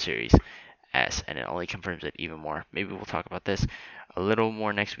this Series S, and it only confirms it even more. Maybe we'll talk about this a little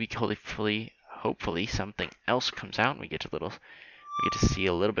more next week. Hopefully something else comes out, and we get to see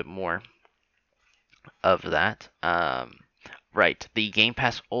a little bit more of that. Right, the Game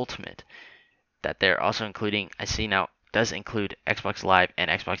Pass Ultimate that they're also including, I see now, does include Xbox Live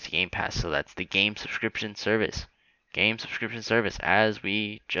and Xbox Game Pass. So that's the game subscription service. Game subscription service. As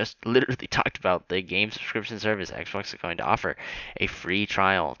we just literally talked about, the game subscription service, Xbox is going to offer a free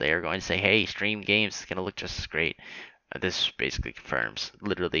trial. They are going to say, hey, stream games. It's going to look just as great. This basically confirms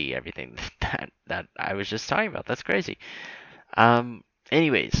literally everything that I was just talking about. That's crazy.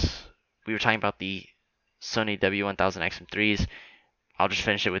 Anyways, we were talking about the Sony W1000 XM3s. I'll just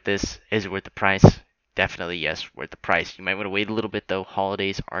finish it with this. Is it worth the price? Definitely yes, worth the price. You might want to wait a little bit though.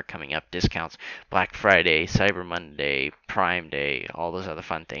 Holidays are coming up. Discounts, Black Friday, Cyber Monday, Prime Day, all those other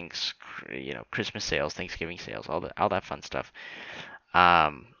fun things. Christmas sales, Thanksgiving sales, all that fun stuff.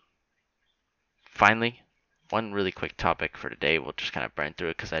 Um, Finally, one really quick topic for today. We'll just kind of burn through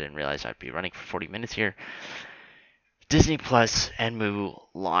it because I didn't realize I'd be running for 40 minutes here. Disney Plus and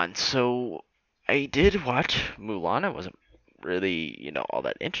Mulan. So I did watch Mulan. I wasn't really, all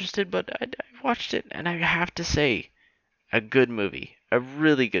that interested, but I watched it, and I have to say, a good movie, a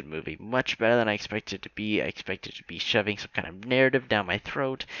really good movie, much better than I expected it to be. I expected it to be shoving some kind of narrative down my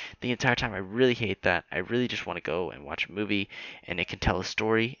throat the entire time. I really hate that. I really just want to go and watch a movie, and it can tell a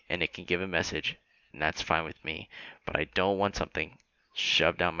story, and it can give a message, and that's fine with me. But I don't want something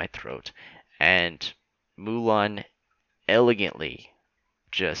shoved down my throat. And Mulan elegantly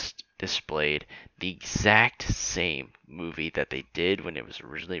just displayed the exact same movie that they did when it was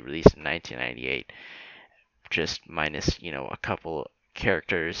originally released in 1998, just minus, a couple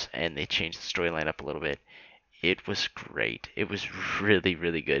characters, and they changed the storyline up a little bit. It was great. It was really,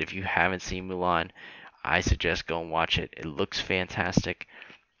 really good. If you haven't seen Mulan, I suggest go and watch it. It looks fantastic.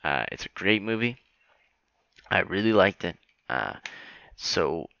 It's a great movie. I really liked it.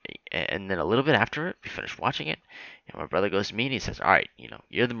 So, and then a little bit after it, we finished watching it, and my brother goes to me and he says, all right,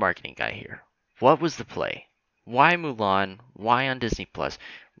 you're the marketing guy here. What was the play? Why Mulan? Why on Disney Plus?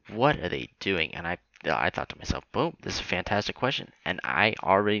 What are they doing? And I thought to myself, boom, this is a fantastic question. And I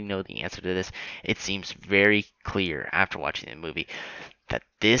already know the answer to this. It seems very clear after watching the movie that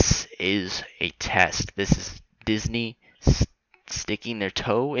this is a test. This is Disney sticking their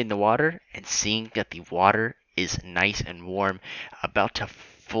toe in the water and seeing that the water is nice and warm, about to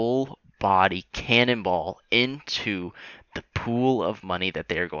full body cannonball into the pool of money that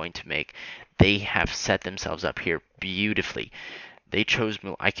they are going to make. They have set themselves up here beautifully. They chose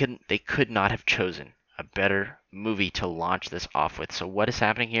they could not have chosen a better movie to launch this off with. So what is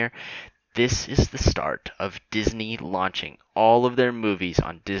happening here? This is the start of Disney launching all of their movies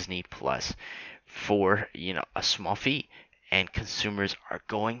on Disney Plus for, a small fee, and consumers are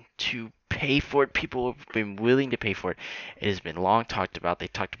going to pay for it. People have been willing to pay for it. It has been long talked about. They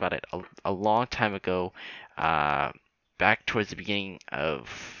talked about it a long time ago, back towards the beginning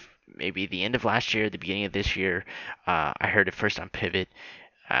of maybe the end of last year, the beginning of this year. I heard it first on Pivot.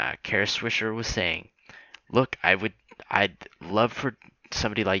 Kara Swisher was saying, "Look, I'd love for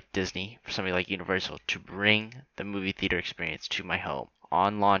somebody like Disney, for somebody like Universal, to bring the movie theater experience to my home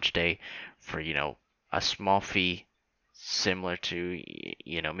on launch day for a small fee, similar to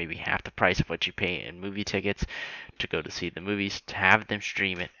maybe half the price of what you pay in movie tickets to go to see the movies, to have them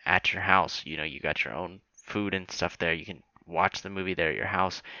stream it at your house. You got your own food and stuff there. You can watch the movie there at your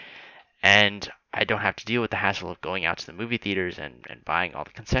house, and I don't have to deal with the hassle of going out to the movie theaters and buying all the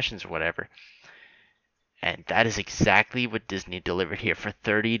concessions or whatever." And that is exactly what Disney delivered here. For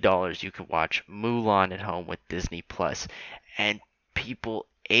 $30, you could watch Mulan at home with Disney Plus, and people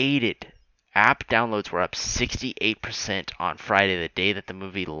ate it. App downloads were up 68% on Friday, the day that the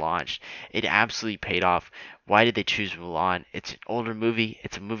movie launched. It absolutely paid off. Why did they choose Mulan? It's an older movie.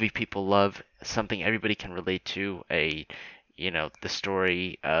 It's a movie people love, something everybody can relate to. the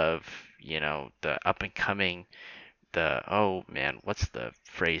story of, the up and coming, oh man, what's the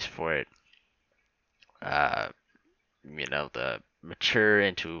phrase for it? Uh, the mature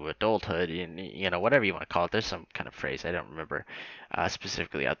into adulthood, and whatever you want to call it. There's some kind of phrase I don't remember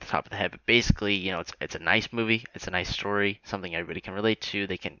specifically at the top of the head, but basically, it's a nice movie, it's a nice story, something everybody can relate to.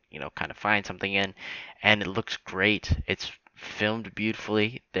 They can, kind of find something in, and it looks great. It's filmed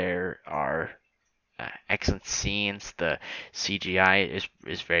beautifully. There are excellent scenes. The CGI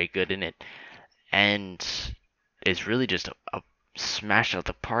is very good in it, and it's really just a smash out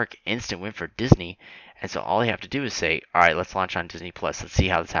the park instant win for Disney. And so all they have to do is say, all right, let's launch on Disney Plus. Let's see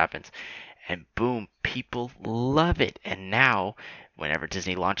how this happens. And boom, people love it. And now, whenever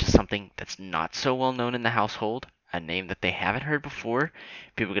Disney launches something that's not so well known in the household, a name that they haven't heard before,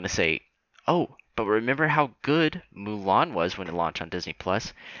 people are going to say, oh, but remember how good Mulan was when it launched on Disney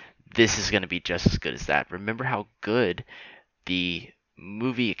Plus? This is going to be just as good as that. Remember how good the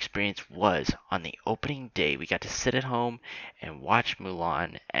movie experience was on the opening day. We got to sit at home and watch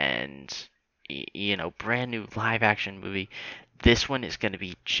Mulan, and brand new live action movie. This one is going to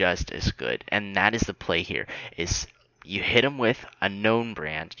be just as good, and that is the play here. Is you hit them with a known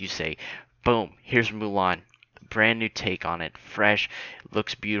brand. You say, boom, here's Mulan, brand new take on it, fresh,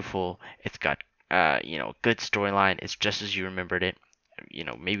 looks beautiful. It's got good storyline. It's just as you remembered it.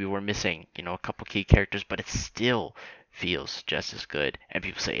 Maybe we're missing, a couple key characters, but it still feels just as good. And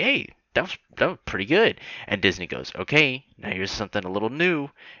people say, hey, that was pretty good. And Disney goes, okay, now here's something a little new,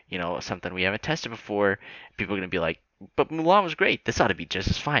 something we haven't tested before. People are going to be like, but Mulan was great. This ought to be just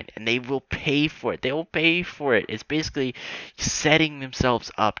as fine. And they will pay for it. They will pay for it. It's basically setting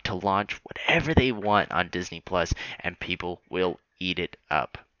themselves up to launch whatever they want on Disney Plus, and people will eat it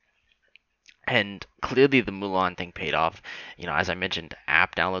up. And clearly the Mulan thing paid off. As I mentioned,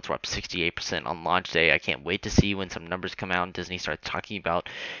 app downloads were up 68% on launch day. I can't wait to see when some numbers come out and Disney starts talking about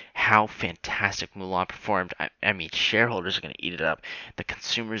how fantastic Mulan performed. I mean, shareholders are going to eat it up. The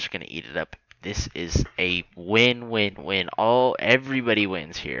consumers are going to eat it up. This is a win-win-win. Everybody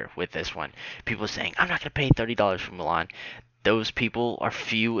wins here with this one. People are saying, I'm not going to pay $30 for Mulan. Those people are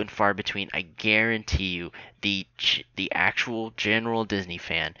few and far between. I guarantee you, the actual general Disney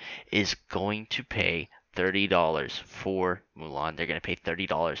fan is going to pay $30 for Mulan. They're going to pay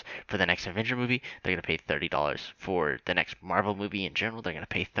 $30 for the next Avenger movie. They're going to pay $30 for the next Marvel movie in general. They're going to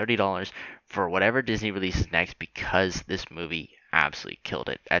pay $30 for whatever Disney releases next, because this movie absolutely killed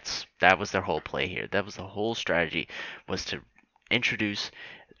it. That was their whole play here. That was the whole strategy, was to introduce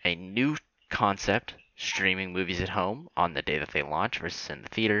a new concept, streaming movies at home on the day that they launch versus in the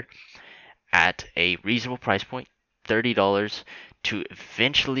theater, at a reasonable price point, $30, to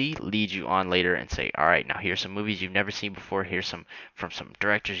eventually lead you on later and say, all right, now here's some movies you've never seen before. Here's some from some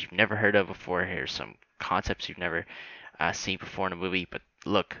directors you've never heard of before. Here's some concepts you've never seen before in a movie. But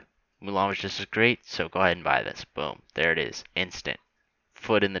look, Mulan was just as great, so go ahead and buy this. Boom, there it is, instant,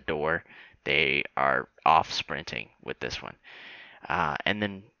 foot in the door. They are off sprinting with this one. And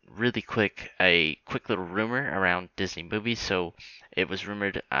then really quick, a quick little rumor around Disney movies. So it was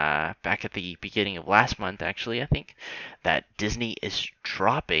rumored back at the beginning of last month, actually, I think, that Disney is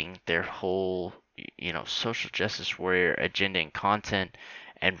dropping their whole, social justice warrior agenda and content,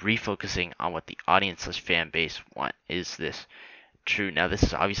 and refocusing on what the audience/fan base want. Is this true? Now, this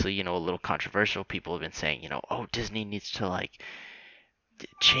is obviously, a little controversial. People have been saying, oh, Disney needs to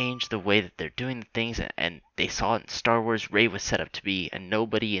change the way that they're doing things, and they saw it in Star Wars. Rey was set up to be a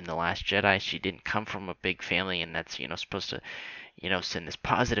nobody in The Last Jedi. She didn't come from a big family, and that's supposed to send this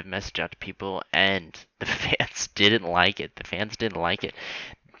positive message out to people, and the fans didn't like it. The fans didn't like it.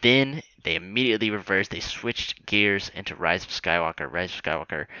 Then they immediately reversed. They switched gears into Rise of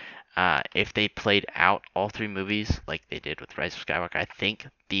Skywalker. If they played out all three movies like they did with Rise of Skywalker, I think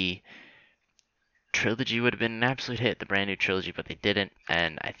the trilogy would have been an absolute hit, the brand new trilogy, but they didn't,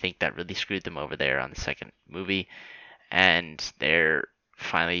 and I think that really screwed them over there on the second movie. And they're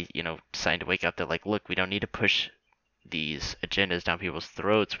finally, deciding to wake up. They're like, look, we don't need to push these agendas down people's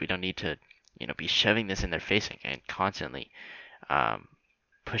throats. We don't need to, be shoving this in their face and constantly um,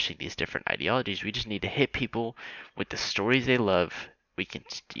 pushing these different ideologies. We just need to hit people with the stories they love. We can,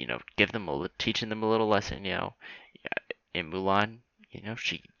 give them teaching them a little lesson. In Mulan,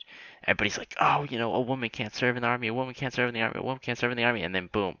 she everybody's like, oh, a woman can't serve in the army, a woman can't serve in the army, a woman can't serve in the army, and then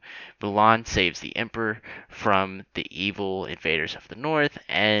boom, Mulan saves the emperor from the evil invaders of the north,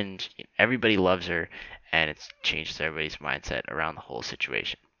 and everybody loves her, and it's changed everybody's mindset around the whole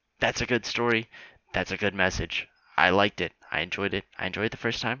situation. That's a good story. That's a good message. I liked it. I enjoyed it. I enjoyed it the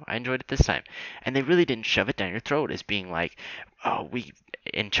first time. I enjoyed it this time. And they really didn't shove it down your throat as being like, oh,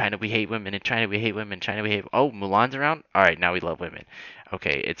 in China we hate women, in China we hate women, in China we hate. Oh, Mulan's around. All right, now we love women.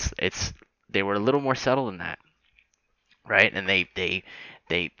 Okay, it's they were a little more subtle than that, right? And they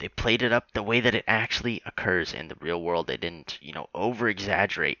played it up the way that it actually occurs in the real world. They didn't, over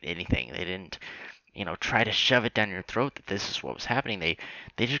exaggerate anything. They didn't, try to shove it down your throat that this is what was happening.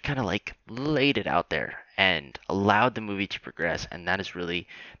 They just kind of like laid it out there and allowed the movie to progress, and that is really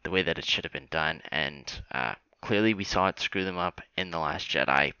the way that it should have been done. And clearly, we saw it screw them up in The Last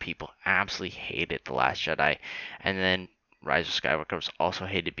Jedi. People absolutely hated The Last Jedi, and then Rise of Skywalker was also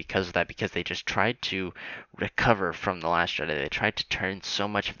hated because of that, because they just tried to recover from The Last Jedi. They tried to turn so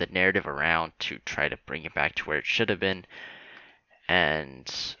much of the narrative around to try to bring it back to where it should have been,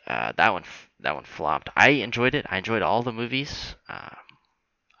 and that one flopped. I enjoyed it. I enjoyed all the movies.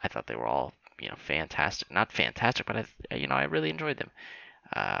 I thought they were all fantastic. Not fantastic, but I really enjoyed them.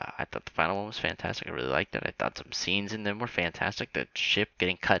 I thought the final one was fantastic. I really liked it. I thought some scenes in them were fantastic. The ship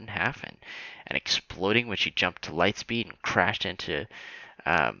getting cut in half and exploding when she jumped to light speed and crashed into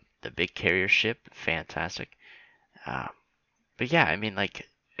the big carrier ship, fantastic. Um, but yeah, I mean, like,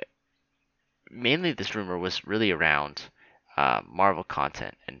 mainly this rumor was really around Marvel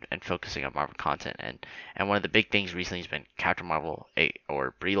content and focusing on Marvel content. And one of the big things recently has been Captain Marvel,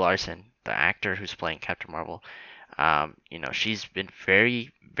 or Brie Larson, the actor who's playing Captain Marvel. She's been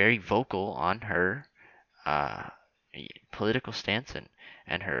very, very vocal on her uh, political stance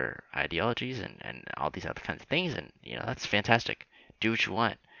and her ideologies and all these other kinds of things. And, that's fantastic. Do what you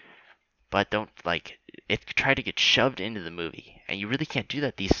want. But don't, like, it try to get shoved into the movie. And you really can't do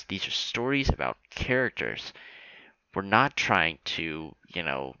that. These are stories about characters. We're not trying to,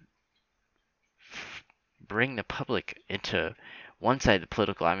 bring the public into one side of the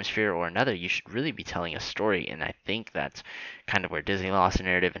political atmosphere or another. You should really be telling a story, and I think that's kind of where Disney lost the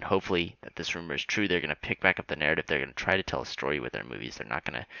narrative. And hopefully, that this rumor is true. They're going to pick back up the narrative. They're going to try to tell a story with their movies. They're not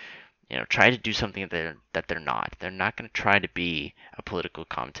going to, try to do something that they're not. They're not going to try to be a political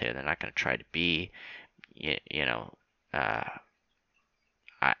commentator. They're not going to try to be, uh,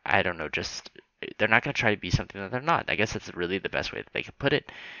 I don't know, just they're not going to try to be something that they're not. I guess that's really the best way that they could put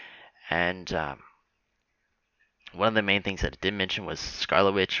it. And one of the main things that it did mention was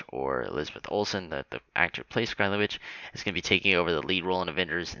Scarlet Witch, or Elizabeth Olsen, the actor who plays Scarlet Witch, is going to be taking over the lead role in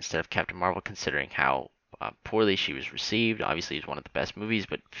Avengers instead of Captain Marvel, considering how poorly she was received. Obviously, it's one of the best movies,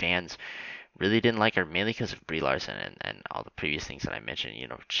 but fans really didn't like her, mainly because of Brie Larson and all the previous things that I mentioned.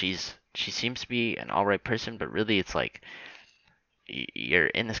 She seems to be an alright person, but really it's like you're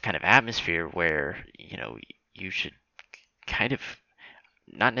in this kind of atmosphere where you should kind of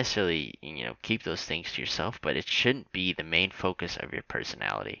not necessarily keep those things to yourself, but it shouldn't be the main focus of your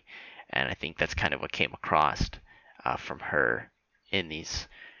personality. And I think that's kind of what came across from her in these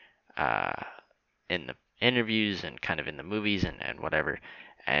uh, in the interviews and kind of in the movies and whatever.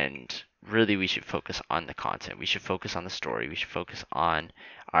 And really, we should focus on the content. We should focus on the story. We should focus on,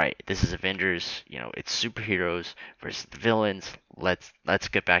 all right, this is Avengers. It's superheroes versus the villains. Let's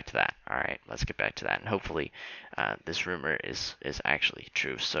get back to that. All right, let's get back to that. And hopefully, this rumor is actually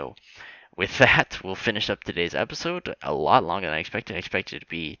true. So, with that, we'll finish up today's episode. A lot longer than I expected. I expected it to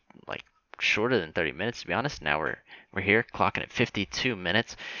be like shorter than 30 minutes, to be honest. Now we're here clocking at 52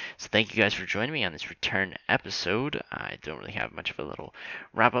 minutes. So thank you guys for joining me on this return episode. I don't really have much of a little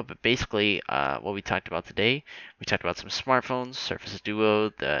wrap up, but basically what we talked about today, we talked about some smartphones, Surface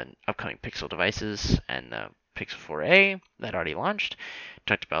Duo, the upcoming Pixel devices, and the Pixel 4a that already launched.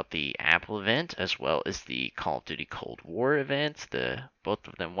 Talked about the Apple event as well as the Call of Duty Cold War event. Both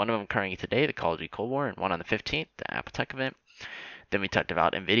of them, one of them occurring today, the Call of Duty Cold War, and one on the 15th, the Apple Tech event. Then we talked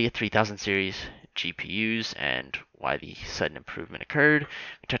about NVIDIA 3000 series GPUs and why the sudden improvement occurred.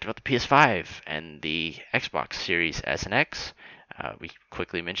 We talked about the PS5 and the Xbox Series S and X. We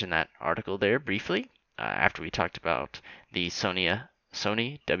quickly mentioned that article there briefly after we talked about the Sony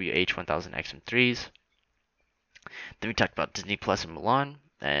WH-1000XM3s. Then we talked about Disney Plus and Mulan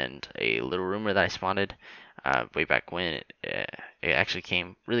and a little rumor that I spotted way back when. It actually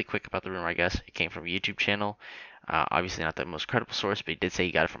came really quick about the rumor, I guess. It came from a YouTube channel. Obviously not the most credible source, but he did say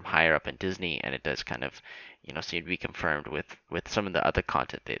he got it from higher up in Disney, and it does kind of, seem to be confirmed with some of the other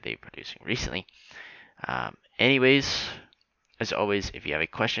content they're producing recently. Anyways, as always, if you have a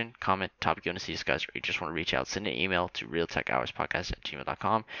question, comment, topic you want to see discussed, or you just want to reach out, send an email to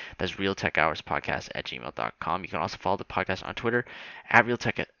realtechhourspodcast@gmail.com. That's realtechhourspodcast@gmail.com. You can also follow the podcast on Twitter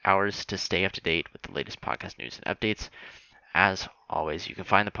 @realtechhours to stay up to date with the latest podcast news and updates. As always, you can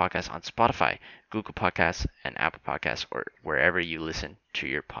find the podcast on Spotify, Google Podcasts, and Apple Podcasts, or wherever you listen to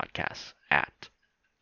your podcasts at.